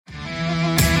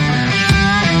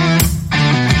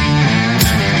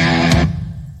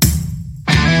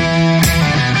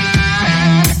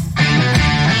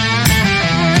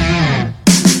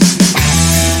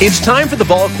It's time for the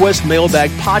VolQuest Mailbag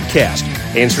Podcast,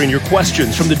 answering your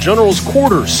questions from the General's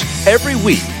quarters every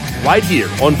week, right here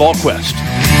on VolQuest.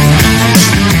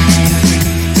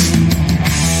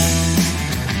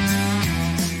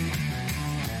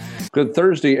 Good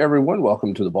Thursday, everyone.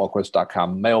 Welcome to the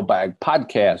VolQuest.com Mailbag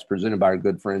Podcast, presented by our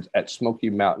good friends at Smoky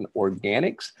Mountain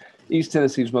Organics, East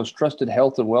Tennessee's most trusted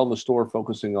health and wellness store,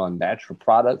 focusing on natural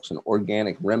products and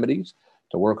organic remedies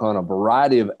to work on a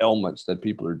variety of ailments that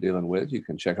people are dealing with. You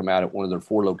can check them out at one of their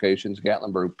 4 locations,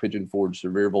 Gatlinburg, Pigeon Forge,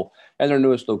 Sevierville, and their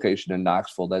newest location in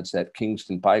Knoxville. That's at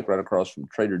Kingston Pike, right across from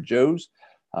Trader Joe's.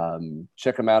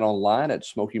 Check them out online at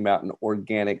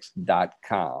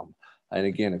SmokyMountainOrganics.com. And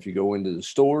again, if you go into the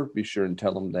store, be sure and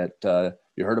tell them that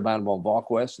you heard about them on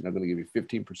VolQuest, and they're going to give you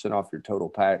 15% off your total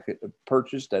packet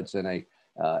purchase. That's in a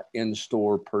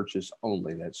in-store purchase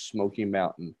only. That's Smoky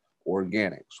Mountain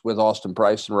Organics. With Austin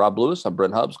Price and Rob Lewis, I'm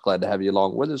Brent Hubbs. Glad to have you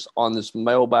along with us on this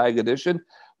mailbag edition.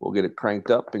 We'll get it cranked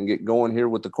up and get going here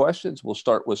with the questions. We'll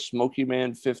start with Smoky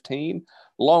Man 15.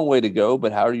 Long way to go,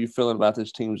 but how are you feeling about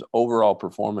this team's overall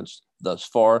performance thus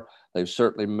far? They've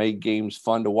certainly made games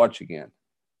fun to watch again.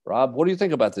 Rob, what do you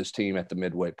think about this team at the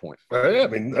midway point? Yeah, I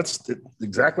mean, that's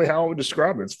exactly how I would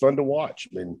describe it. It's fun to watch.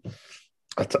 I mean,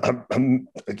 I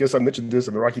guess I mentioned this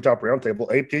in the Rocky Top Roundtable.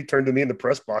 AP turned to me in the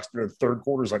press box during the third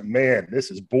quarter. Is like, man,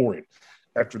 this is boring.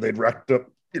 After they'd racked up,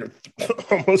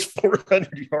 almost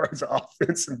 400 yards of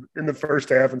offense in the first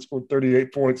half and scored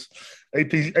 38 points.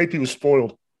 AP was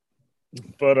spoiled.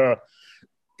 But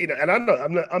and I'm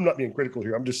not being critical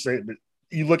here. I'm just saying, but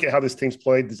you look at how this team's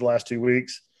played these last 2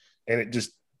 weeks, and it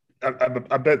just,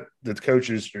 I bet the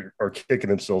coaches are kicking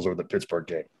themselves over the Pittsburgh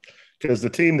game, because the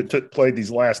team that played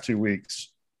these last 2 weeks,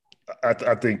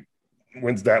 I think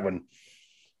wins that one.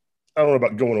 I don't know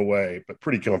about going away, but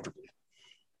pretty comfortably.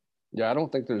 Yeah, I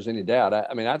don't think there's any doubt.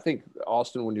 I think,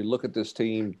 Austin, when you look at this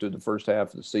team through the first half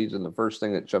of the season, the first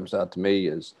thing that jumps out to me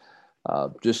is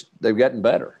just they've gotten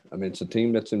better. I mean, it's a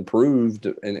team that's improved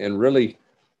in really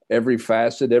every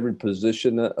facet, every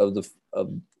position on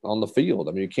the field.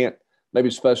 I mean, you can't. Maybe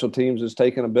special teams has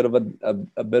taken a bit of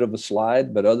a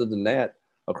slide, but other than that,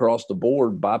 across the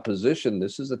board by position,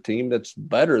 this is a team that's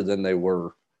better than they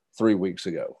were 3 weeks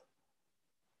ago.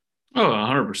 Oh,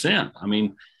 100%. I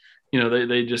mean,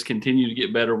 they just continue to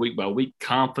get better week by week.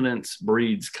 Confidence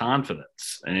breeds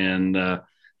confidence. And, the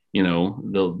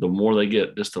more they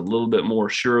get just a little bit more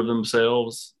sure of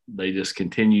themselves, they just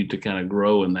continue to kind of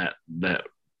grow in that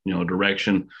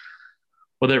direction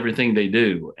with everything they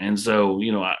do. And so,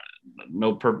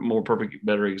 more perfect,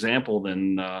 better example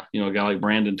than, a guy like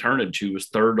Brandon Turnage, who was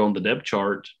third on the depth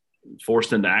chart,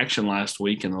 forced into action last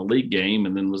week in the league game,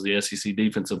 and then was the SEC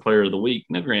Defensive Player of the Week.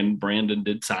 Now, granted, Brandon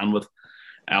did sign with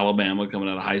Alabama coming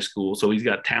out of high school, so he's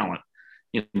got talent,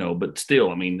 but still,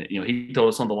 I mean, he told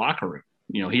us on the locker room,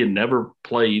 he had never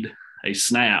played a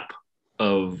snap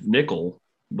of nickel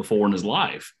before in his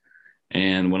life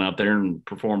and went out there and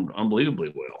performed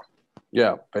unbelievably well.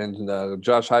 Yeah, and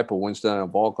Josh Heupel, Winston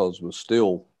and Volkos, was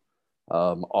still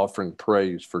offering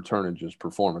praise for Turnage's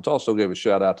performance. Also gave a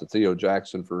shout out to Theo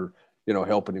Jackson for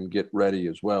helping him get ready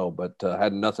as well, but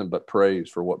had nothing but praise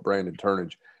for what Brandon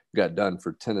Turnage got done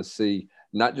for Tennessee.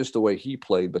 Not just the way he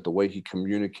played, but the way he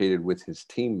communicated with his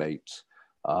teammates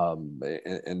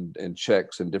and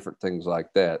checks and different things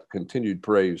like that. Continued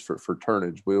praise for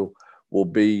Turnage will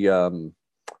be.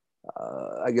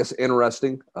 I guess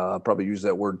interesting, probably use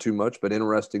that word too much, but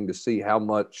interesting to see how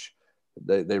much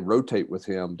they rotate with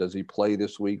him. Does he play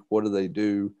this week? What do they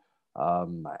do?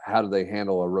 How do they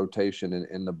handle a rotation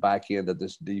in the back end of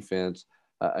this defense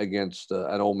against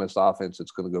an Ole Miss offense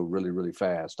that's going to go really, really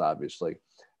fast, obviously.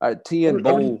 All right, TN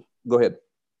Bowl, go ahead.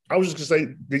 I was just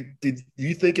going to say, do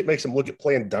you think it makes them look at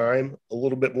playing dime a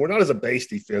little bit more? Not as a base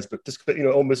defense, but just,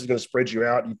 Ole Miss is going to spread you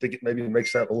out. You think it maybe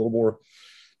makes that a little more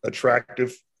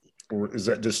attractive? Or is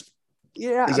that just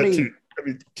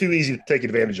too easy to take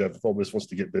advantage of if Ole Miss wants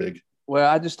to get big? Well,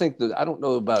 I just think that I don't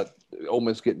know about Ole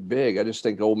Miss getting big. I just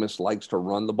think Ole Miss likes to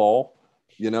run the ball,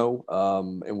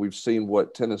 and we've seen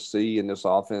what Tennessee in this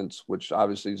offense, which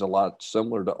obviously is a lot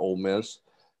similar to Ole Miss.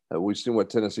 We've seen what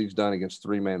Tennessee's done against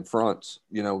 3-man fronts,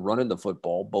 running the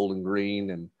football. Bowling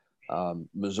Green and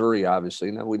Missouri, obviously.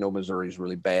 Now we know Missouri's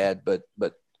really bad, but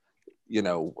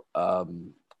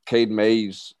Cade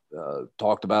Mays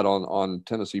talked about on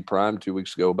Tennessee Prime 2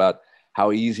 weeks ago about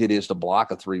how easy it is to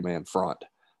block a 3-man front.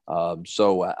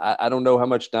 So I don't know how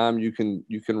much time you can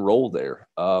roll there.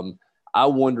 I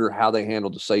wonder how they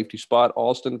handle the safety spot,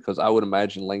 Austin, because I would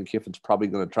imagine Lane Kiffin's probably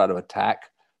going to try to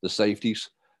attack the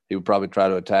safeties. He would probably try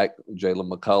to attack Jalen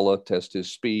McCullough, test his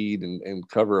speed, and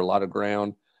cover a lot of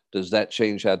ground. Does that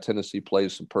change how Tennessee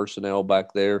plays some personnel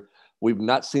back there? We've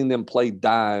not seen them play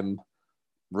dime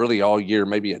really all year,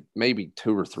 maybe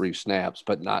 2 or 3 snaps,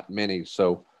 but not many.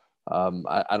 So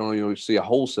I don't even see a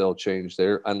wholesale change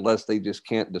there unless they just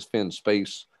can't defend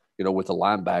space, with the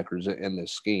linebackers in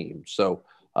this scheme. So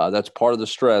that's part of the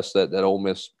stress that Ole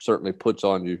Miss certainly puts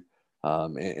on you,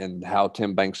 and how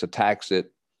Tim Banks attacks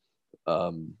it.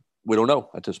 We don't know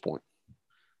at this point.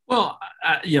 Well,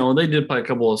 they did play a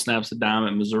couple of snaps of dime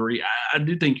at Missouri. I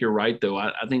do think you're right, though.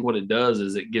 I think what it does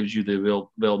is it gives you the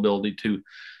availability to,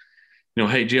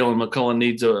 hey, Jalen McCullough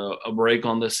needs a break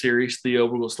on this series. Theo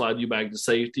will slide you back to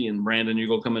safety, and Brandon, you're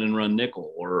going to come in and run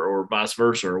nickel or vice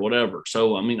versa or whatever.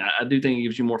 So, I do think it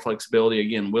gives you more flexibility.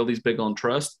 Again, Willie's big on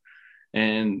trust,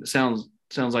 and sounds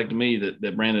like to me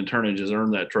that Brandon Turnage has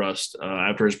earned that trust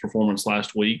after his performance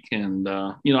last week. And,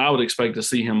 I would expect to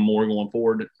see him more going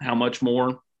forward. How much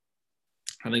more?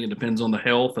 I think it depends on the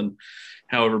health and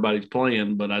how everybody's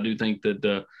playing. But I do think that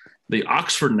the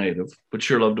Oxford native would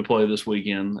sure love to play this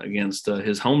weekend against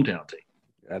his hometown team.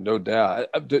 Yeah, no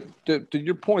doubt. To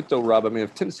your point, though, Rob,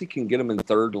 if Tennessee can get them in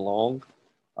third and long,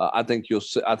 I think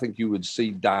you would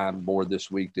see dime more this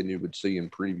week than you would see in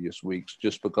previous weeks,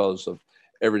 just because of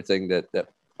everything that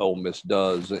Ole Miss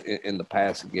does in the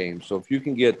passing game. So if you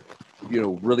can get,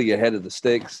 really ahead of the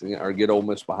sticks or get Ole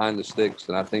Miss behind the sticks,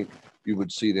 then I think you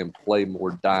would see them play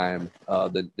more dime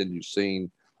than you've seen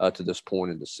to this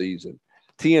point in the season.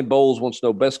 T.N. Bowles wants to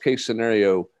know, best case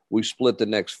scenario, we split the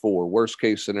next 4. Worst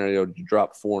case scenario, you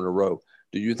drop 4 in a row.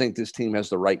 Do you think this team has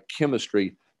the right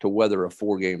chemistry to weather a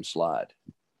 4-game slide?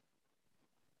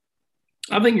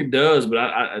 I think it does, but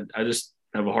I just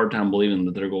have a hard time believing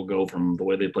that they're going to go from the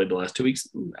way they played the last 2 weeks.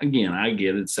 Again, I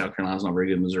get it. South Carolina's not very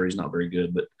good. Missouri's not very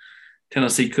good, but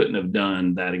Tennessee couldn't have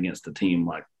done that against a team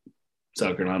like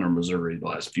South Carolina or Missouri the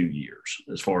last few years,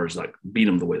 as far as beat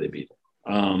them the way they beat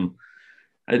them.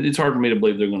 It's hard for me to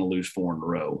believe they're going to lose 4 in a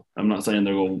row. I'm not saying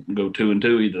they're going to go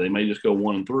 2-2 either. They may just go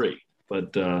 1-3.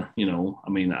 But, I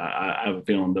have a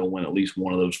feeling they'll win at least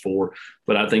one of those 4.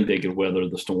 But I think they could weather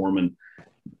the storm, and,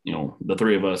 the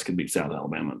 3 of us could beat South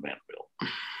Alabama and Vanderbilt.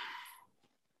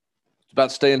 It's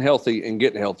about staying healthy and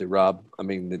getting healthy, Rob.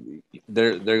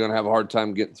 They're going to have a hard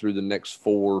time getting through the next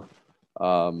 4.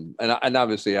 And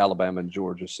obviously Alabama and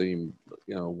Georgia seem,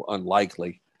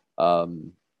 unlikely.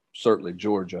 Certainly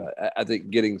Georgia. I think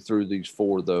getting through these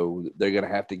 4, though, they're going to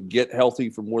have to get healthy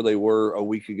from where they were a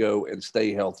week ago and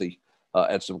stay healthy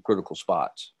at some critical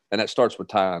spots. And that starts with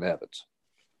Tyon Evans.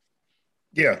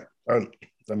 Yeah.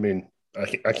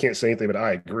 I can't say anything, but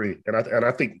I agree. And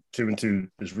I think 2-2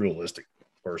 is realistic,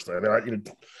 personally.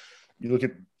 You look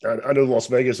at – I know Las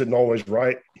Vegas isn't always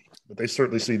right, but they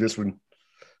certainly see this one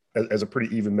as a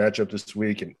pretty even matchup this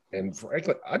week. And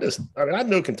frankly, I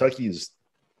know Kentucky is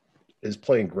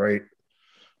playing great.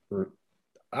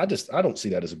 I don't see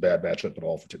that as a bad matchup at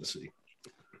all for Tennessee.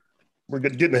 We're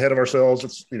getting ahead of ourselves.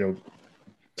 It's,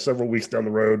 several weeks down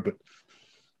the road,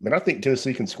 but I think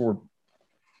Tennessee can score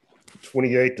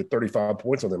 28 to 35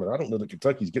 points on them, and I don't know that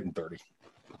Kentucky's getting 30.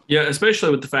 Yeah,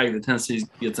 especially with the fact that Tennessee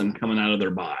gets them coming out of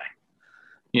their bye.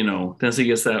 Tennessee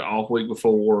gets that off week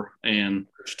before, and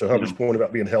to Hubbard's point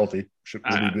about being healthy should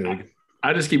be big.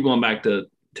 I just keep going back to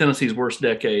Tennessee's worst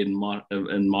decade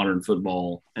in modern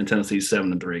football, and Tennessee's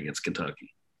 7-3 against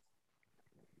Kentucky.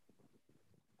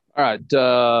 All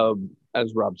right.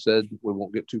 As Rob said, we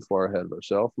won't get too far ahead of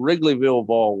ourselves. Wrigleyville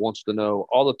Vol wants to know,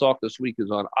 all the talk this week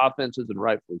is on offenses, and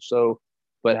rightfully so,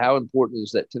 but how important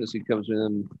is that Tennessee comes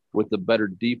in with the better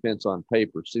defense on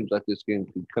paper? Seems like this game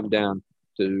could come down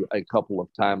to a couple of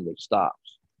timely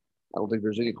stops. I don't think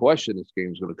there's any question this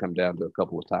game is going to come down to a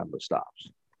couple of timely stops.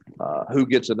 Who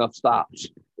gets enough stops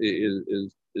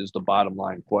is the bottom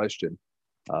line question.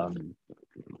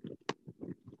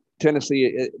 Tennessee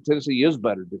is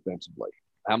better defensively.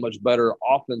 How much better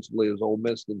offensively is Ole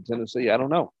Miss than Tennessee? I don't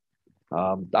know.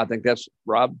 I think that's,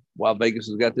 Rob, while Vegas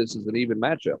has got this as an even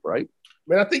matchup, right?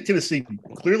 I think Tennessee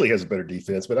clearly has a better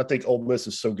defense, but I think Ole Miss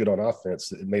is so good on offense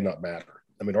that it may not matter.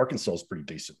 Arkansas is pretty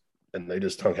decent, and they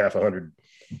just hung half 100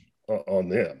 on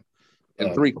them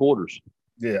in 3 quarters.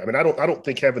 Yeah, I don't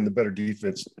think having the better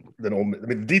defense than Ole Miss.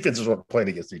 The defenses aren't playing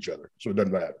against each other, so it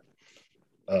doesn't matter.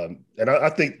 And I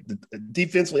think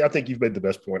defensively, I think you've made the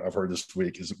best point I've heard this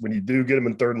week is when you do get them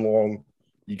in 3rd and long,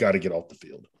 you got to get off the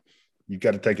field. You've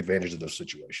got to take advantage of those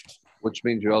situations. Which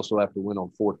means you also have to win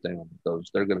on 4th down, because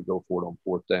they're going to go for it on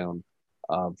 4th down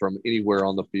from anywhere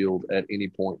on the field at any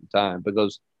point in time,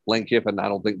 because Lane Kiffin, I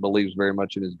don't think, believes very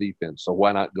much in his defense. So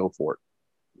why not go for it?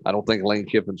 I don't think Lane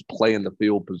Kiffin's playing the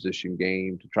field position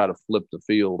game to try to flip the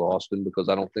field, Austin, because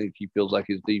I don't think he feels like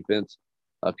his defense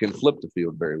can flip the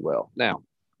field very well. Now,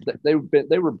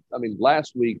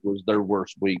 last week was their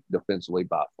worst week defensively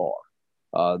by far.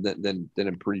 than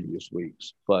in previous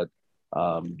weeks. But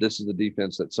this is a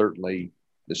defense that certainly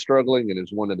is struggling and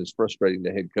is one that is frustrating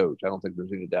the head coach. I don't think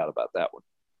there's any doubt about that one.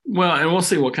 Well, and we'll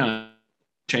see what kind of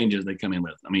changes they come in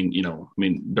with. I mean,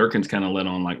 Durkin's kind of let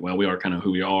on like, well, we are kind of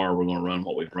who we are. We're going to run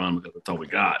what we've run because that's all we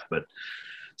got. But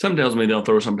something tells me they'll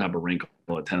throw some type of wrinkle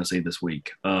at Tennessee this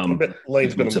week. I bet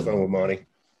Lane's been on the phone with Monty.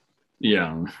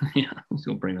 Yeah, he's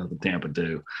going to bring up the Tampa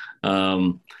too. I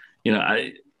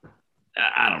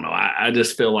don't know. I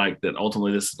just feel like that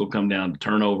ultimately this will come down to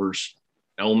turnovers.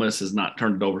 Ole Miss has not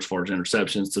turned it over as far as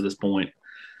interceptions to this point.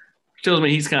 Which tells me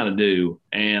he's kind of due.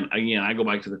 And again, I go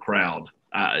back to the crowd.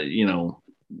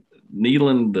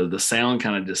 Neyland, the sound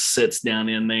kind of just sits down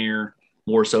in there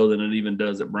more so than it even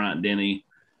does at Bryant Denny.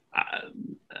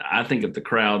 I think if the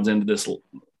crowd's into this,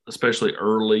 especially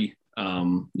early,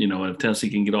 if Tennessee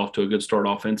can get off to a good start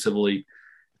offensively,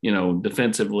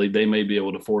 defensively, they may be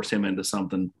able to force him into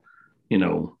something,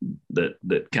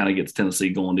 that kind of gets Tennessee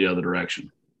going the other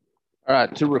direction. All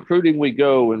right, to recruiting we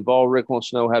go. And Vol Rick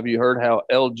wants to know, have you heard how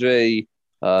LJ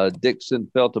Dixon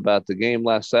felt about the game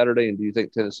last Saturday, and do you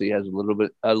think Tennessee has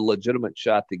a legitimate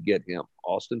shot to get him?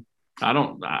 Austin?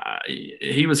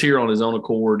 He was here on his own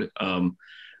accord.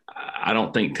 I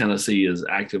don't think Tennessee is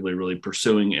actively really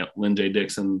pursuing Lyn-J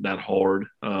Dixon that hard.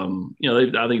 I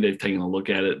think they've taken a look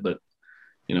at it, but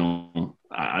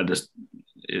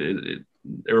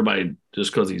everybody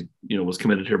just because he was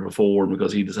committed here before and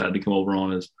because he decided to come over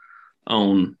on his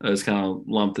own has kind of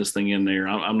lumped this thing in there.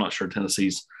 I'm not sure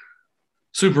Tennessee's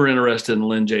super interested in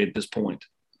Lyn-J at this point.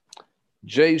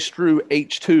 J. Strew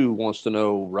H2 wants to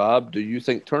know, Rob, do you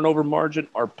think turnover margin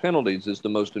or penalties is the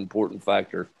most important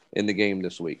factor in the game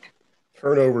this week?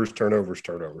 Turnovers,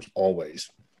 always.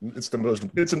 It's the most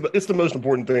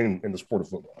important thing in the sport of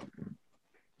football.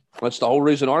 That's the whole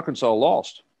reason Arkansas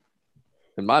lost,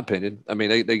 in my opinion. I mean,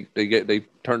 they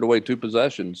turned away 2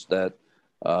 possessions that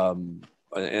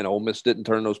and Ole Miss didn't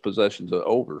turn those possessions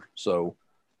over. So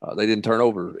they didn't turn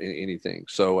over anything.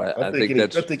 So I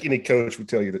think any coach would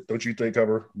tell you that. Don't you think,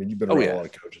 Hubbard? I mean, you've been around a lot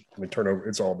of coaches. I mean, turnover.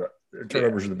 It's all about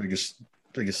turnovers are the biggest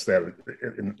stat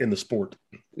in the sport.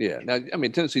 Yeah. Now, I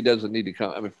mean, Tennessee doesn't need to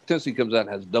come. I mean, if Tennessee comes out and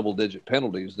has double-digit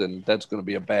penalties, then that's going to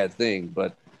be a bad thing.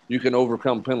 But you can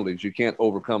overcome penalties. You can't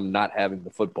overcome not having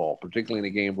the football, particularly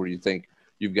in a game where you think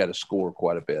you've got to score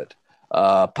quite a bit.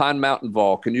 Pine Mountain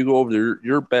Vol, can you go over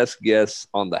your best guess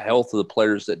on the health of the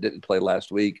players that didn't play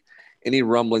last week? Any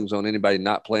rumblings on anybody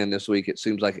not playing this week? It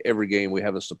seems like every game we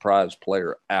have a surprise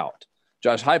player out.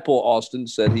 Josh Heupel, Austin,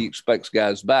 said he expects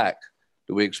guys back.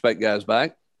 Do we expect guys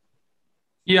back?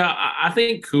 Yeah, I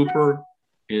think Cooper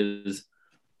is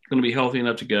going to be healthy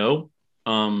enough to go.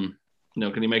 Can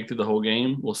he make it through the whole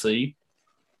game? We'll see.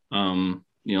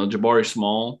 Jabari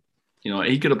Small,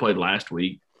 he could have played last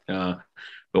week, but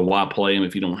why play him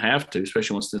if you don't have to,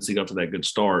 especially once he got to that good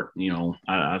start.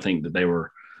 I think that they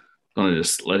were going to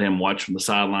just let him watch from the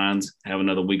sidelines, have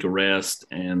another week of rest,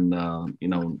 and,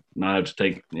 not have to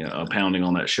take a pounding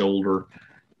on that shoulder.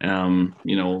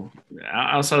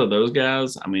 Outside of those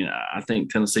guys, I mean, I think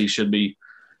Tennessee should be,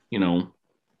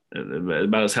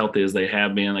 about as healthy as they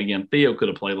have been. Again, Theo could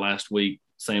have played last week,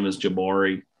 same as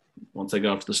Jabari. Once they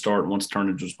got off to the start, once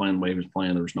Turnage was playing the way he was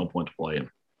playing, there was no point to play him.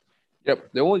 Yep.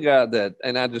 The only guy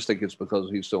and I just think it's because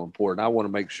he's so important. I want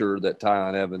to make sure that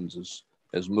Tyon Evans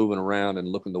is moving around and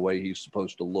looking the way he's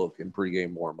supposed to look in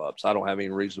pregame warmups. I don't have any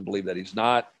reason to believe that he's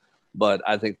not, but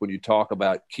I think when you talk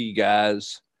about key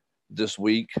guys this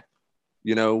week,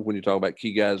 when you talk about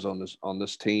key guys on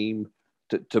this team,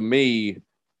 to me,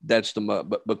 that's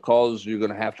but because you're going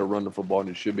to have to run the football and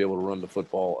you should be able to run the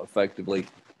football effectively.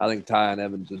 I think Tyon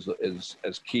Evans is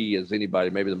as key as anybody,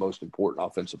 maybe the most important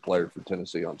offensive player for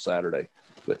Tennessee on Saturday,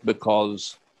 but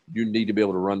because you need to be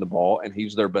able to run the ball, and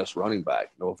he's their best running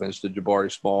back. No offense to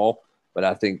Jabari Small, but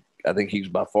I think he's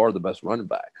by far the best running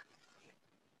back.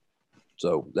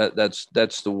 So that's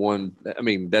the one. I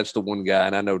mean, that's the one guy,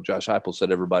 and I know Josh Heupel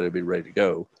said everybody will be ready to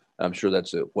go. I'm sure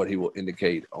that's what he will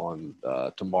indicate on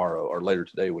tomorrow or later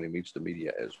today when he meets the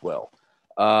media as well.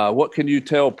 What can you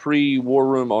tell pre-War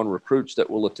Room on recruits that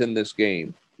will attend this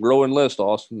game? Growing list,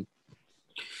 Austin.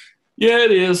 Yeah,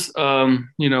 it is. They're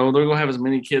going to have as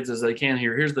many kids as they can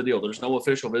here. Here's the deal. There's no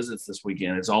official visits this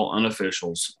weekend. It's all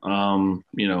unofficials.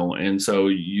 And so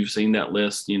you've seen that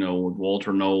list, with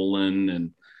Walter Nolan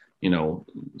and,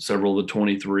 several of the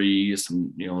 23s,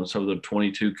 and, some of the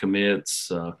 22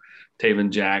 commits,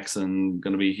 Taven Jackson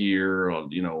going to be here,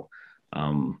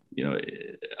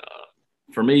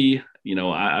 for me,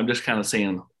 I'm just kind of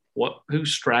saying who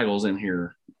straggles in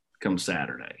here come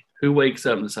Saturday, who wakes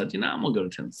up and decides, I'm going to go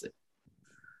to Tennessee,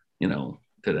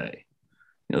 today.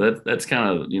 That's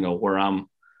kind of, where I'm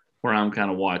where I'm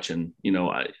kind of watching.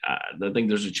 I think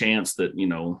there's a chance that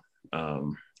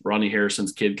Rodney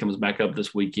Harrison's kid comes back up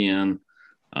this weekend.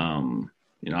 I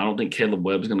don't think Caleb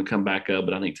Webb's going to come back up,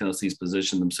 but I think Tennessee's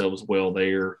positioned themselves well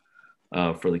there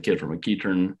for the kid from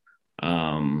McEachern.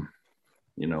 And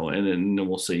then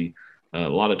we'll see a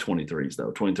lot of 23s,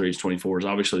 though. 23s, 24s,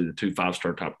 obviously the 2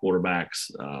 5-star top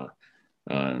quarterbacks,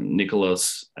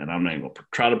 Nicholas, and I'm not going to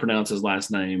try to pronounce his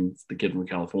last name, the kid from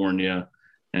California,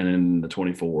 and then the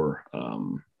 24,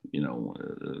 going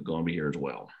to be here as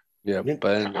well. Yeah.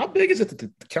 But how big is it that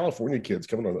the California kids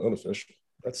coming on the unofficial?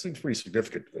 That seems pretty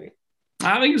significant to me.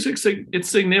 I think it's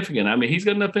significant. I mean, he's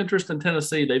got enough interest in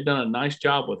Tennessee. They've done a nice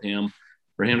job with him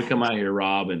for him to come out here,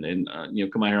 Rob, and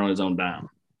come out here on his own dime.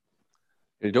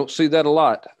 You don't see that a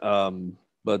lot.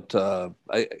 But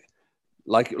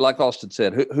like Austin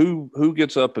said, who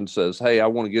gets up and says, hey, I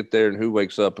want to get there, and who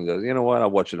wakes up and goes, you know what, I'll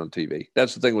watch it on TV.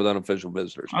 That's the thing with unofficial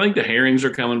visitors. I think the Herrings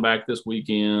are coming back this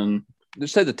weekend. Did you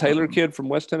say the Taylor kid from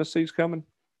West Tennessee is coming?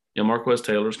 Yeah, Marquez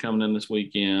Taylor's coming in this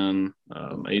weekend.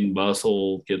 Aiden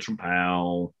Bussell, kids from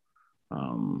Powell. It's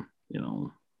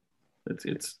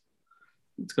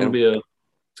going to be a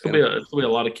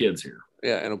lot of kids here.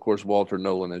 Yeah, and of course Walter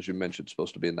Nolan, as you mentioned,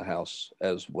 supposed to be in the house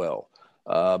as well.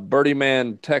 Birdie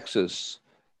Man, Texas.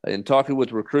 In talking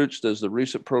with recruits, does the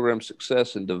recent program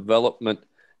success and development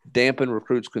dampen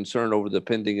recruits' concern over the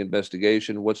pending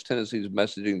investigation? What's Tennessee's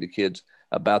messaging to kids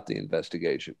about the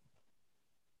investigation?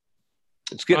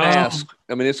 It's getting asked.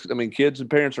 Kids and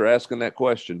parents are asking that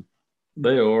question.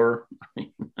 They are.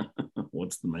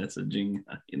 What's the messaging?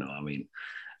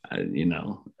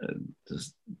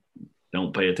 Just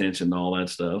don't pay attention to all that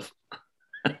stuff.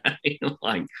 Look at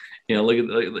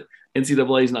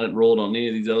NCAA's not enrolled on any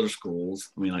of these other schools.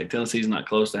 Tennessee's not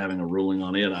close to having a ruling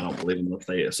on it. I don't believe unless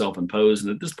they self-impose.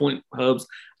 And at this point, Hubs,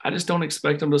 I just don't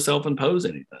expect them to self-impose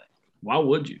anything. Why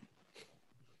would you?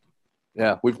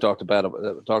 Yeah, we've talked about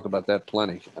that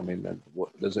plenty.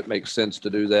 Does it make sense to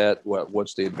do that?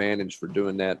 What's the advantage for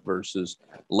doing that versus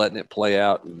letting it play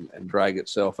out and drag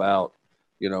itself out,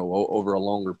 over a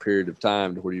longer period of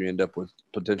time to where you end up with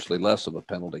potentially less of a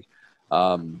penalty?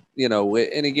 And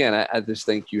again, I just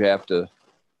think you have to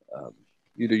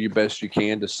you do your best you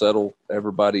can to settle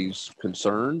everybody's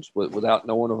concerns without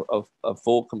knowing a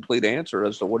full, complete answer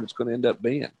as to what it's going to end up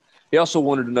being. He also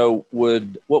wanted to know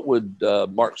what would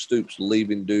Mark Stoops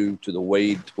leaving do to the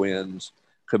Wade twins'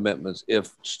 commitments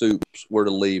if Stoops were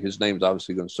to leave. His name's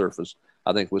obviously going to surface,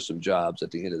 I think, with some jobs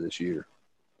at the end of this year.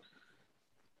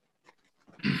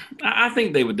 I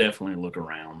think they would definitely look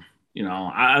around.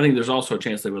 I think there's also a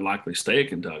chance they would likely stay at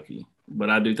Kentucky, but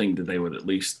I do think that they would at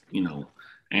least,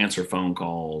 answer phone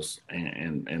calls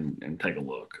and take a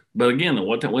look. But again,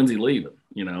 when's he leaving?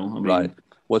 Right.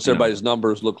 What's everybody's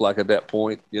numbers look like at that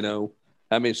point? How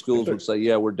many schools would say,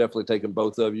 yeah, we're definitely taking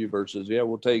both of you versus, yeah,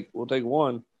 we'll take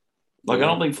one. I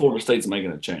don't think Florida State's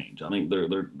making a change. I think they're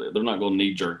not going to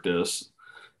knee jerk this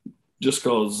just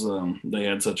because they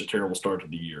had such a terrible start to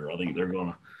the year. I think they're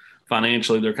going to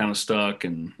financially they're kind of stuck,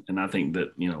 and I think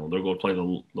that they're going to play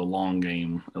the long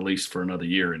game at least for another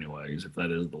year, anyways. If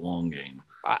that is the long game.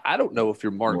 I don't know if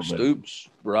you're Mark Stoops,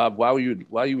 Rob, why you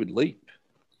would leave.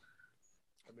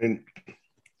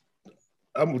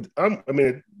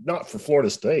 Not for Florida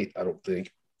State, I don't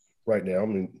think right now.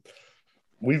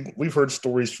 We've heard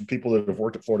stories from people that have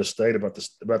worked at Florida State about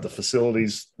the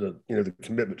facilities, the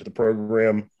commitment to the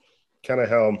program, kind of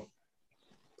how,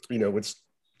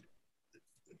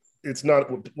 it's not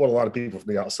what a lot of people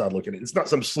from the outside look at it. It's not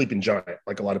some sleeping giant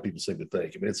like a lot of people seem to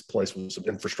think. It's a place with some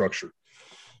infrastructure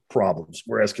problems.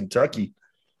 Whereas Kentucky,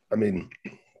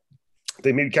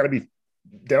 they may kind of be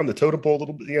down the totem pole a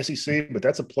little bit, the SEC, but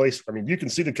that's a place. You can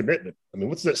see the commitment.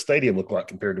 What's that stadium look like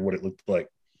compared to what it looked like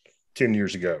 10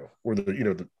 years ago, or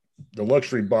the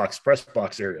luxury press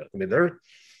box area?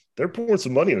 They're pouring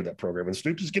some money into that program, and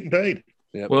Stoops is getting paid.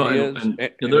 Yeah, well,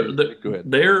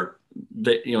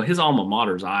 his alma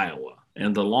mater is Iowa,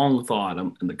 and the long thought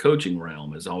in the coaching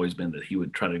realm has always been that he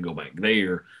would try to go back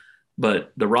there.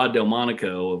 But the Rod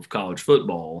Delmonico of college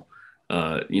football,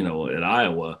 at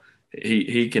Iowa,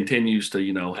 he continues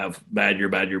to, have bad year,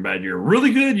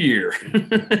 really good year. And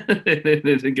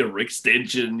then get an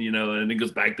extension, and it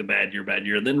goes back to bad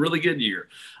year, and then really good year.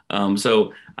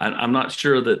 So I'm not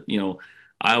sure that,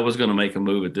 Iowa's going to make a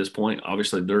move at this point.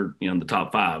 Obviously, they're in the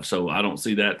top 5, so I don't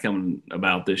see that coming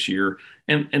about this year.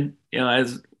 And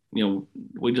as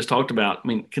we just talked about,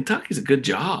 Kentucky's a good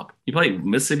job. You play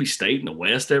Mississippi State in the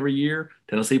West every year.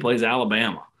 Tennessee plays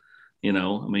Alabama.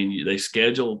 They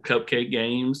schedule cupcake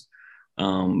games.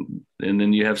 And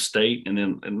then you have State, and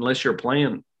then unless you're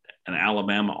playing an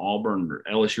Alabama, Auburn, or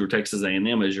LSU or Texas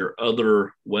A&M as your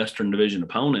other Western Division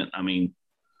opponent, I mean,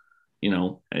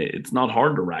 it's not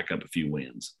hard to rack up a few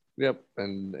wins. Yep,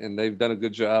 and they've done a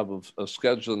good job of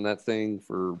scheduling that thing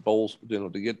for bowls, to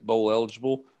get bowl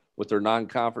eligible with their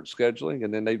non-conference scheduling,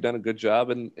 and then they've done a good job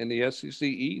in the SEC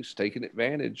East, taking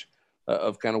advantage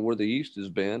of kind of where the East has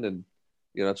been, and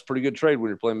it's a pretty good trade when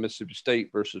you're playing Mississippi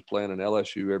State versus playing an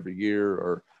LSU every year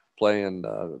or playing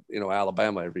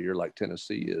Alabama every year like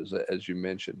Tennessee is, as you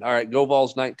mentioned. All right, Go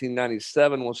Vols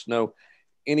 1997 wants to know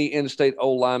any in-state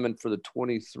O lineman for the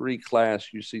 23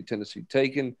 class you see Tennessee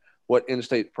taking. What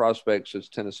in-state prospects is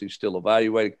Tennessee still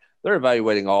evaluating? They're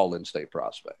evaluating all in-state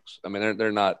prospects. I mean,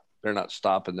 they're not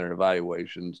stopping their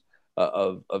evaluations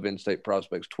of in-state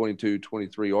prospects, 22,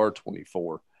 23, or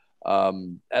 24.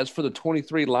 As for the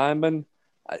 23 linemen,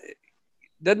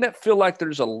 doesn't that feel like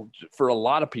for a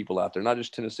lot of people out there, not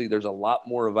just Tennessee, there's a lot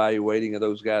more evaluating of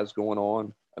those guys going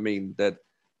on? I mean,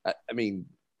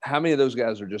 how many of those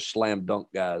guys are just slam dunk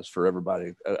guys for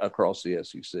everybody across the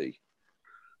SEC?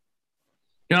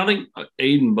 I think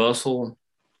Aiden Bussell,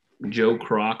 Joe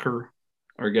Crocker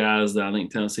are guys that I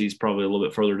think Tennessee's probably a little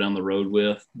bit further down the road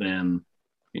with than,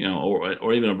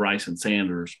 or even a Bryson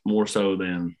Sanders, more so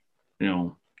than,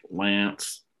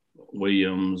 Lance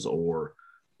Williams or,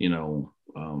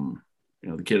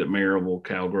 the kid at Maryville,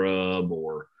 Cal Grubb,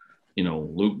 or,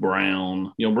 Luke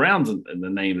Brown. Brown's the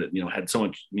name that, had so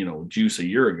much, juice a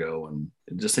year ago, and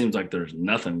it just seems like there's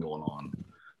nothing going on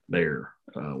there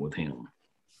with him.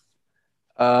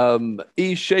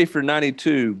 E. Schaefer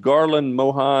 92, Garland,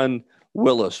 Mohan,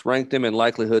 Willis, ranked them in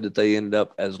likelihood that they ended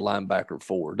up as linebacker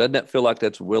 4. Doesn't that feel like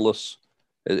that's Willis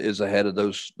is ahead of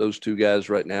those two guys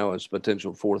right now as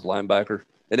potential 4th linebacker?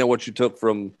 And then what you took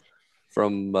from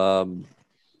Heupel?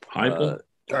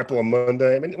 Heupel on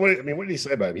Monday. I mean, what did he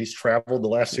say about him? He's traveled the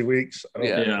last 2 weeks.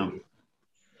 I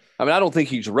don't think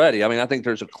he's ready. I mean, I think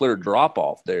there's a clear drop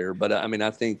off there, but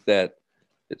I think that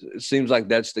it seems like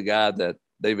that's the guy that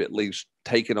they've at least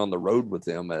taken on the road with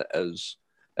them as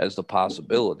the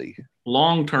possibility.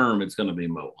 Long term, it's going to be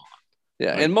Mohan.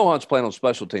 Yeah, and Mohan's playing on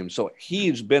special teams, so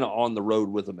he's been on the road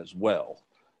with them as well.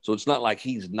 So it's not like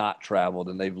he's not traveled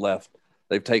and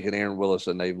they've taken Aaron Willis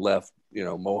and they've left,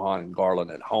 Mohan and Garland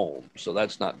at home. So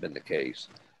that's not been the case.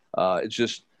 It's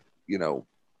just,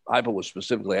 Heupel was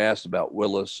specifically asked about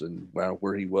Willis and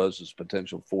where he was as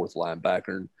potential 4th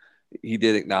linebacker. And he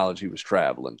did acknowledge he was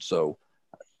traveling. So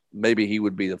maybe he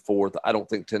would be the 4th. I don't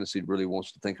think Tennessee really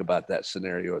wants to think about that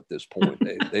scenario at this point.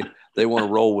 They want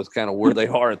to roll with kind of where they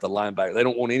are at the linebacker. They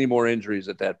don't want any more injuries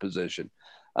at that position.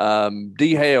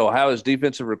 D. Hale, how is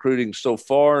defensive recruiting so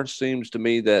far? Seems to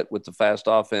me that with the fast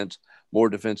offense, more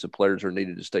defensive players are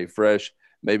needed to stay fresh.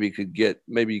 Maybe you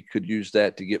could use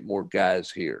that to get more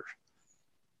guys here.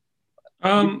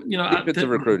 Defensive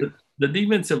recruiting. The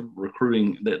defensive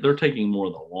recruiting, they're taking more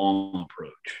of the long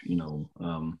approach.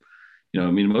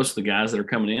 Most of the guys that are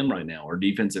coming in right now are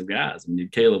defensive guys. I mean,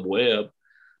 Caleb Webb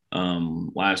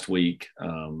last week,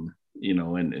 there's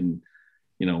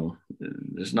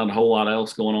not a whole lot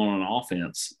else going on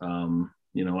offense. I'm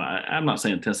not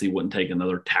saying Tennessee wouldn't take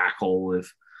another tackle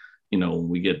if,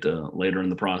 we get later in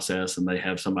the process and they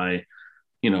have somebody,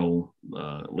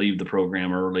 leave the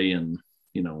program early and,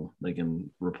 they can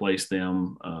replace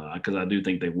them because I do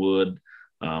think they would.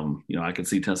 I could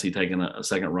see Tennessee taking a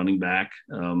second running back.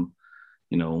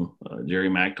 Jerry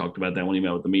Mack talked about that when he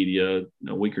met with the media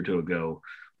a week or two ago.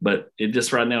 But it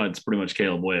just right now, it's pretty much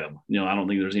Caleb Webb. I don't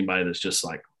think there's anybody that's just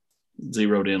like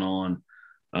zeroed in on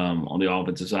the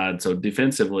offensive side. So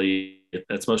defensively,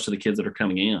 that's most of the kids that are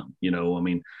coming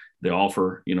in. They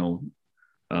offer,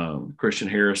 Christian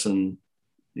Harrison,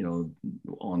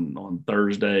 on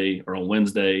Thursday or on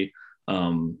Wednesday.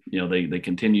 They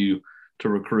continue to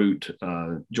recruit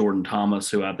Jordan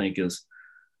Thomas, who I think is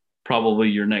probably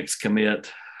your next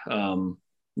commit.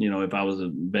 If I was a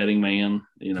betting man,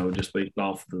 just based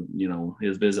off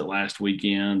his visit last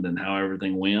weekend and how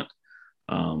everything went,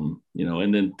 and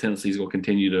then Tennessee's going to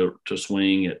continue to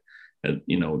swing at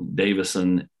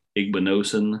Davison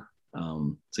Igbinosun.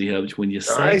 See how when you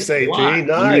say nice, it a lot, nice.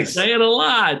 when you say it a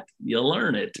lot, you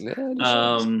learn it.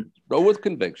 Yeah, roll with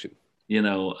conviction.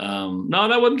 No,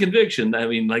 that wasn't conviction. I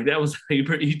mean, like that was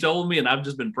you told me, and I've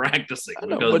just been practicing.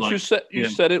 But you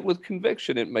said it with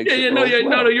conviction. It makes no,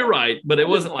 you're right. But it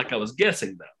wasn't like I was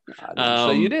guessing though. I didn't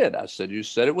say you did. I said you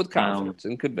said it with confidence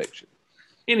and conviction.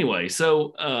 Anyway,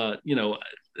 so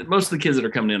most of the kids that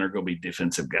are coming in are going to be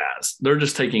defensive guys. They're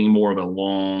just taking more of a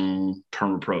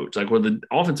long-term approach. Like with the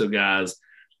offensive guys,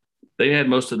 they had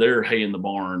most of their hay in the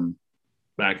barn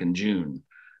back in June.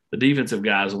 The defensive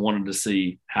guys wanted to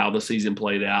see how the season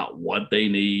played out, what they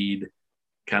need,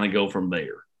 kind of go from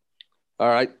there. All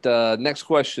right. Next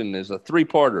question is a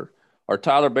three-parter. Are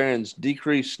Tyler Barron's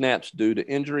decreased snaps due to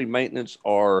injury, maintenance,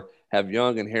 or have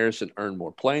Young and Harrison earned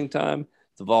more playing time?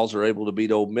 If the Vols are able to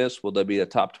beat Ole Miss, will they be a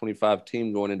top 25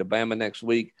 team going into Bama next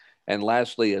week? And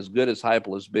lastly, as good as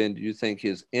Heupel has been, do you think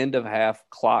his end-of-half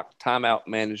clock timeout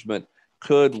management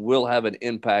will have an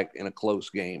impact in a close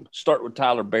game? Start with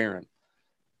Tyler Barron.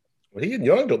 Well, he and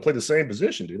Young don't play the same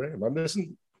position, do they? Am I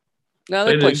missing? No,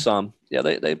 they play some. Yeah,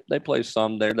 they play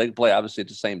some there. They can play obviously at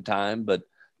the same time, but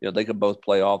they could both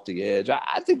play off the edge.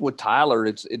 I think with Tyler,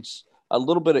 it's a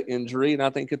little bit of injury, and I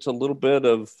think it's a little bit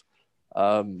of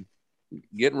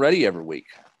getting ready every week.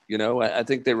 I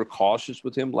think they were cautious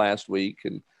with him last week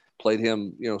and played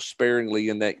him, sparingly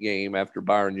in that game after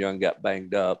Byron Young got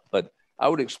banged up. But I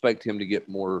would expect him to get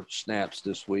more snaps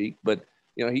this week. But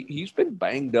he's been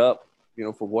banged up,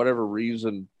 for whatever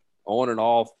reason, on and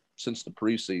off since the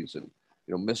preseason.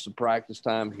 Missed some practice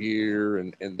time here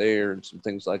and there and some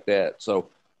things like that. So,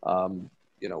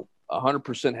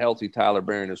 100% healthy Tyler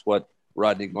Barron is what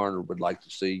Rodney Garner would like to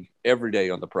see every day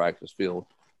on the practice field.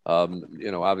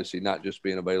 Obviously not just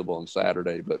being available on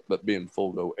Saturday, but being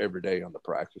full go every day on the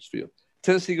practice field.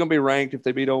 Tennessee going to be ranked if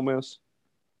they beat Ole Miss?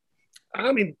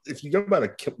 I mean, if you go by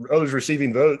the others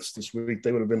receiving votes this week,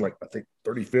 they would have been like, I think,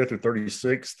 35th or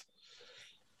 36th.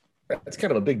 That's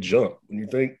kind of a big jump when you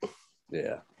think.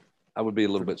 Yeah, I would be a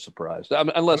little bit surprised.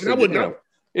 Unless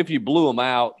if you blew them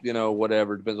out,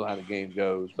 whatever, depends on how the game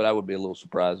goes. But I would be a little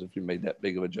surprised if you made that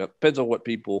big of a jump. Depends on what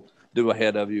people do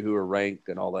ahead of you who are ranked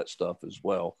and all that stuff as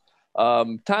well.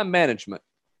 Time management,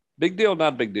 big deal,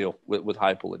 not a big deal with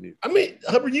Heupel and you. I mean,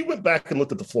 Hubbard, you went back and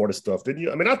looked at the Florida stuff, didn't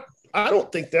you? I mean, I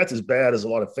don't think that's as bad as a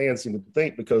lot of fans seem to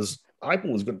think, because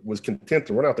Heupel was content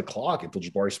to run out the clock until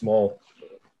Jabari Small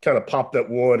kind of popped that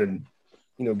one and,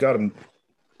 got him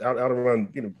out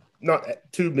around, not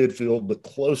to midfield, but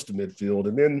close to midfield.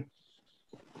 And then,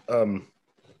 I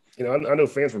know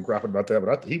fans were griping about that,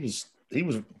 but he was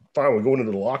fine with going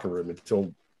into the locker room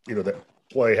until, that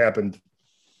play happened.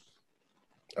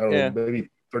 I don't know, maybe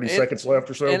 30 seconds left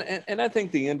or so. And I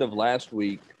think the end of last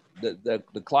week, the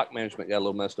clock management got a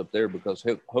little messed up there because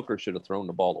Hooker should have thrown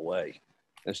the ball away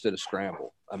instead of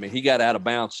scramble. I mean, he got out of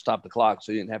bounds to stop the clock,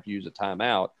 so he didn't have to use a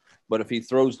timeout. But if he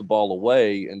throws the ball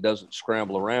away and doesn't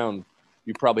scramble around,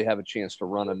 you probably have a chance to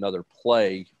run another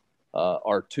play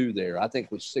or two there. I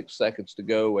think with 6 seconds to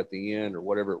go at the end or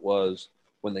whatever it was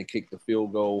when they kicked the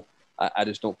field goal, I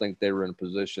just don't think they were in a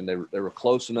position. They were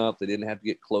close enough. They didn't have to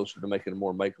get closer to make it a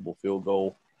more makeable field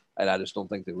goal. And I just don't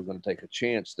think they were going to take a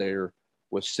chance there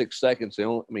with 6 seconds.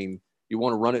 You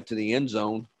want to run it to the end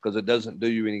zone because it doesn't do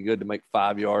you any good to make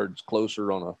 5 yards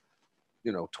closer on a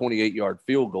 28-yard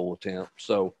field goal attempt.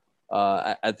 So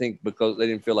I think because they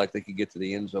didn't feel like they could get to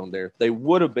the end zone there, they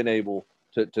would have been able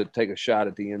to take a shot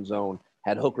at the end zone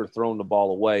had Hooker thrown the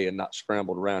ball away and not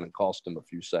scrambled around and cost him a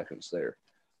few seconds there.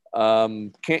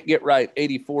 Can't get right.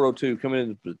 84-02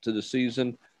 coming into the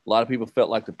season. A lot of people felt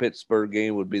like the Pittsburgh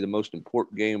game would be the most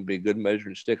important game, would be a good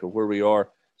measuring stick of where we are.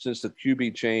 Since the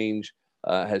QB change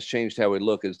has changed how we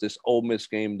look, is this Ole Miss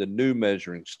game the new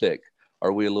measuring stick?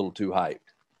 Are we a little too hyped?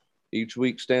 Each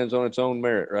week stands on its own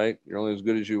merit, right? You're only as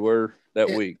good as you were that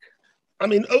week. I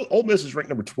mean, Ole Miss is ranked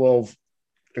number 12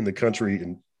 in the country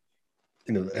and,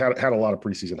 had a lot of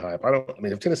preseason hype.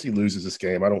 If Tennessee loses this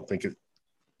game, I don't think it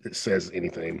says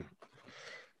anything.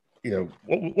 I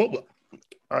wonder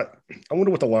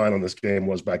what the line on this game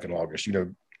was back in August.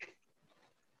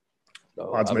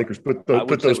 Odds makers put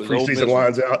those preseason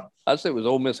lines out. I'd say it was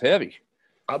Ole Miss heavy.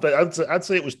 I'd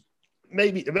say it was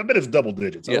maybe. I bet it was double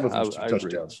digits. I don't know if it was 2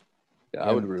 touchdowns. Yeah,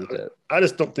 I would agree with that. I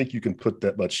just don't think you can put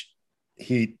that much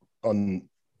heat on,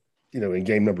 in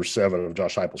game number 7 of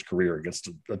Josh Heupel's career against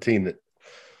a team that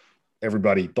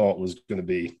everybody thought was going to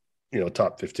be, a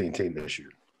top 15 team this year.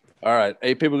 All right.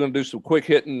 Hey, people are going to do some quick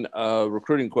hitting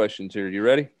recruiting questions here. You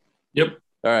ready? Yep.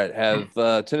 All right.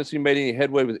 Have Tennessee made any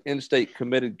headway with in-state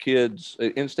kids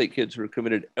who are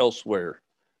committed elsewhere?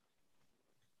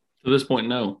 To this point,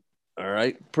 no. All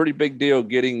right. Pretty big deal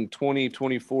getting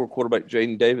 2024 quarterback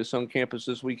Jaden Davis on campus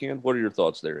this weekend. What are your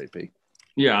thoughts there, AP?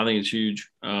 Yeah, I think it's huge.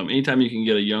 Anytime you can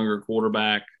get a younger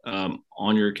quarterback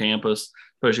on your campus,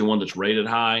 especially one that's rated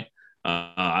high,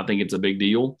 I think it's a big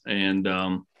deal. And,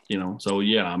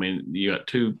 you got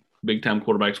 2 big-time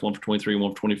quarterbacks, one for 23,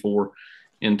 one for 24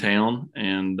 in town.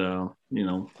 And,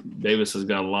 Davis has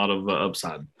got a lot of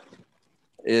upside.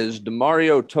 Is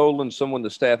DeMario Tolan someone the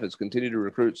staff has continued to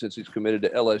recruit since he's committed to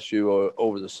LSU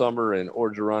over the summer, and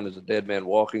Orgeron is a dead man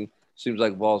walking? Seems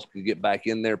like Vols could get back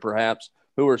in there perhaps.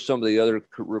 Who are some of the other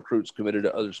recruits committed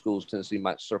to other schools Tennessee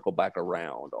might circle back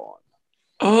around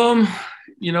on?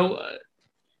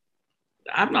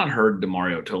 I've not heard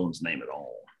DeMario Tolan's name at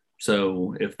all.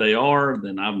 So if they are,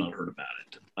 then I've not heard about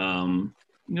it.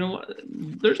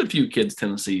 There's a few kids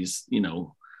Tennessee's,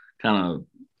 kind of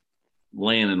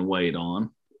laying in wait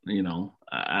on.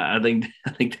 I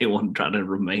think they want to try to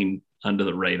remain under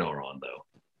the radar on, though.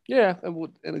 Yeah,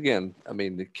 and again, I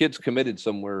mean, the kid's committed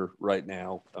somewhere right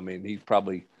now. I mean, he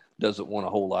probably doesn't want a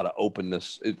whole lot of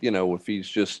openness. If he's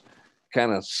just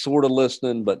kind of sort of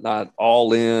listening, but not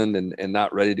all in and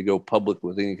not ready to go public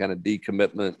with any kind of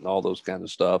decommitment and all those kind of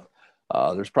stuff.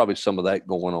 There's probably some of that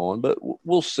going on, but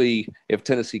we'll see if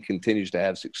Tennessee continues to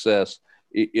have success,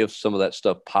 if some of that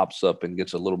stuff pops up and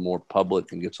gets a little more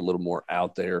public and gets a little more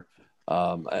out there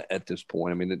at this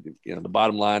point. I mean, the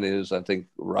bottom line is, I think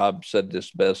Rob said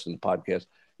this best in the podcast,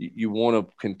 you want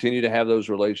to continue to have those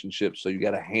relationships. So you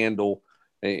got to handle.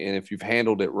 And if you've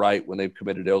handled it right when they've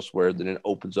committed elsewhere, then it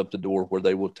opens up the door where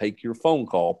they will take your phone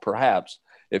call, perhaps,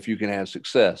 if you can have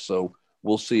success. So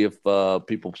we'll see if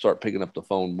people start picking up the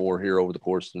phone more here over the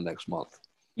course of the next month.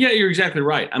 Yeah, you're exactly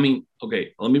right. I mean,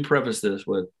 okay, let me preface this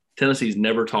with Tennessee's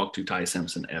never talked to Ty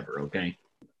Simpson ever, okay?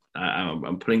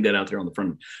 I'm putting that out there on the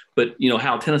front. But,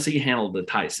 how Tennessee handled the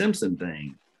Ty Simpson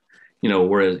thing,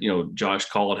 whereas, Josh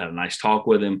called, had a nice talk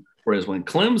with him. Whereas when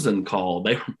Clemson called,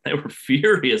 they were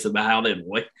furious about how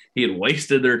he had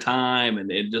wasted their time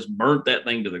and it just burnt that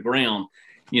thing to the ground.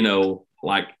 It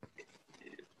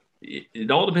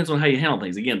all depends on how you handle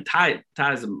things. Again,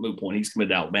 Ty's a moot point. He's committed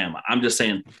to Alabama. I'm just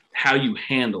saying how you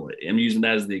handle it. I'm using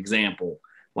that as the example.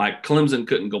 Like Clemson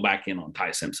couldn't go back in on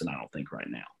Ty Simpson, I don't think, right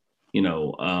now.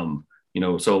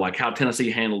 So like how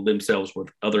Tennessee handled themselves with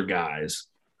other guys,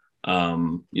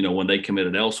 when they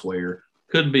committed elsewhere,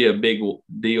 could be a big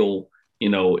deal,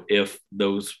 if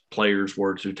those players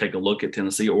were to take a look at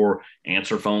Tennessee or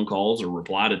answer phone calls or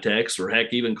reply to texts or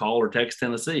heck, even call or text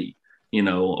Tennessee,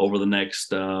 over the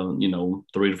next, 3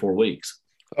 to 4 weeks.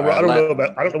 I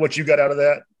don't know what you got out of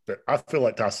that, but I feel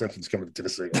like Ty Simpson's coming to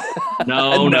Tennessee.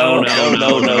 No. I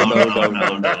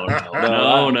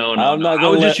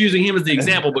was just using him as the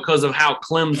example because of how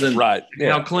Clemson,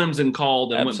 how Clemson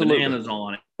called and went bananas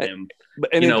on him.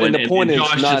 And the point is,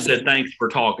 Josh just said, thanks for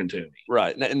talking to me.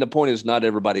 Right. And the point is, not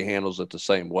everybody handles it the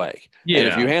same way. Yeah. And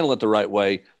if you handle it the right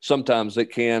way, sometimes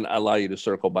it can allow you to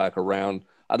circle back around.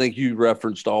 I think you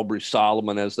referenced Aubrey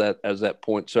Solomon as that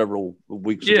point several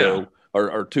weeks ago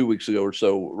or 2 weeks ago or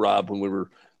so, Rob, when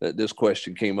this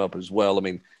question came up as well. I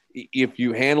mean, if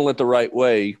you handle it the right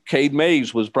way, Cade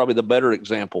Mays was probably the better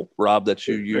example, Rob, that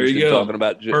you used in talking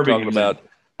about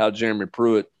how Jeremy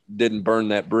Pruitt didn't burn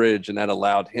that bridge, and that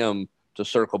allowed him to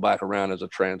circle back around as a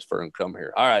transfer and come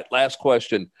here. All right, last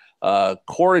question.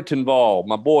 Corey Tinval,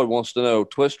 my boy, wants to know,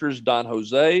 Twisters, Don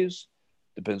Jose's?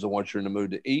 Depends on what you're in the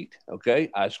mood to eat. Okay,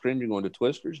 ice cream, you're going to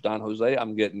Twisters. Don Jose,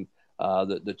 I'm getting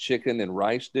the chicken and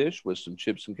rice dish with some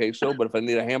chips and queso. But if I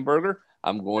need a hamburger,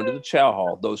 I'm going to the Chow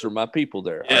Hall. Those are my people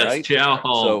there. Yes, all right? Chow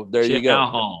Hall. So there you go.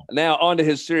 Hall. Now on to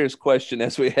his serious question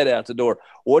as we head out the door.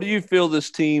 What do you feel this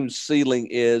team's ceiling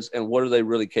is, and what are they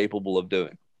really capable of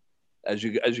doing as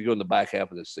you go in the back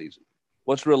half of this season?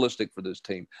 What's realistic for this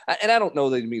team? And I don't know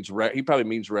that he means he probably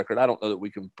means record. I don't know that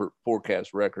we can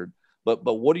forecast record. But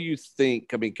what do you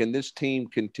think? I mean, can this team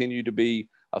continue to be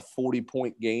a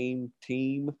 40-point game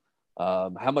team?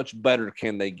 How much better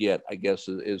can they get, I guess,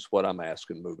 is what I'm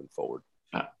asking moving forward.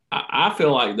 I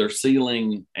feel like their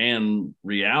ceiling and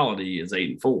reality is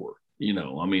 8-4.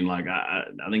 I mean, like I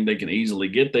think they can easily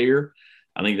get there.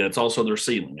 I think that's also their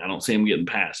ceiling. I don't see them getting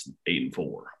past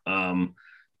 8-4.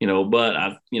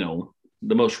 But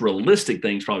the most realistic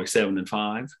thing is probably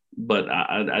 7-5. But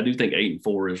I do think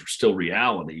 8-4 is still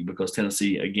reality because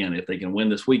Tennessee, again, if they can win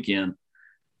this weekend,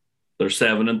 they're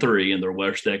 7-3 in their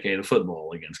worst decade of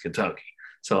football against Kentucky.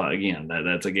 So again,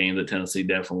 that's a game that Tennessee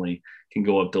definitely can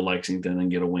go up to Lexington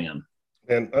and get a win.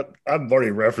 And I've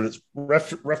already referenced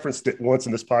it once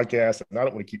in this podcast, and I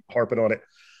don't want to keep harping on it.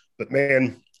 But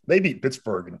man, they beat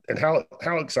Pittsburgh, and how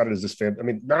excited is this fan? I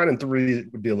mean,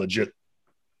 9-3 would be a legit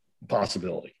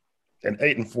possibility, and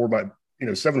 8-4 might,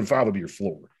 7-5 would be your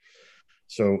floor.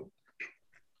 So,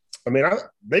 I mean,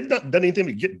 they've not done anything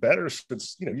to get better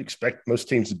since, you expect most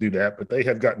teams to do that, but they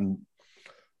have gotten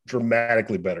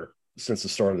dramatically better since the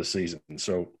start of the season.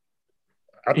 So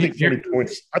I think 40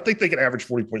 points. I think they can average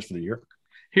 40 points for the year.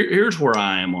 Here's where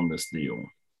I am on this deal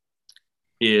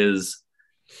is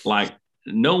like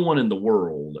no one in the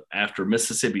world after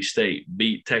Mississippi State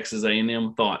beat Texas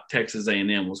A&M thought Texas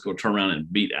A&M was going to turn around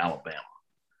and beat Alabama.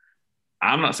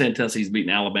 I'm not saying Tennessee's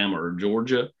beating Alabama or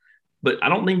Georgia, but I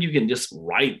don't think you can just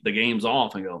write the games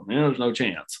off and go, there's no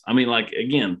chance. I mean, like,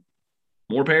 again,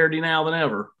 more parity now than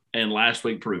ever, and last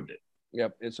week proved it.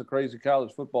 Yep, it's a crazy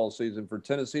college football season. For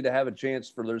Tennessee to have a chance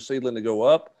for their ceiling to go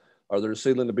up or their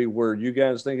ceiling to be where you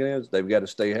guys think it is, they've got to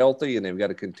stay healthy and they've got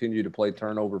to continue to play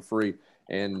turnover-free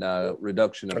and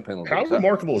reduction of penalties. How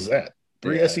remarkable is that?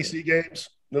 3 SEC games,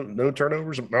 no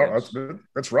turnovers.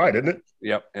 That's right, isn't it?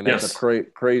 Yep, and that's a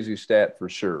crazy stat for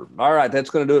sure. All right, that's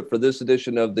going to do it for this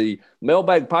edition of the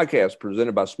Mailbag Podcast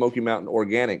presented by Smoky Mountain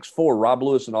Organics. For Rob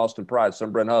Lewis and Austin Price,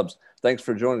 I'm Brent Hubbs. Thanks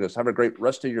for joining us. Have a great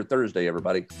rest of your Thursday,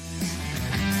 everybody.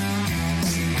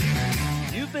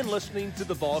 You've been listening to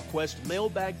the VolQuest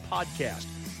Mailbag Podcast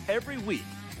every week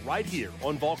right here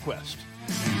on VolQuest.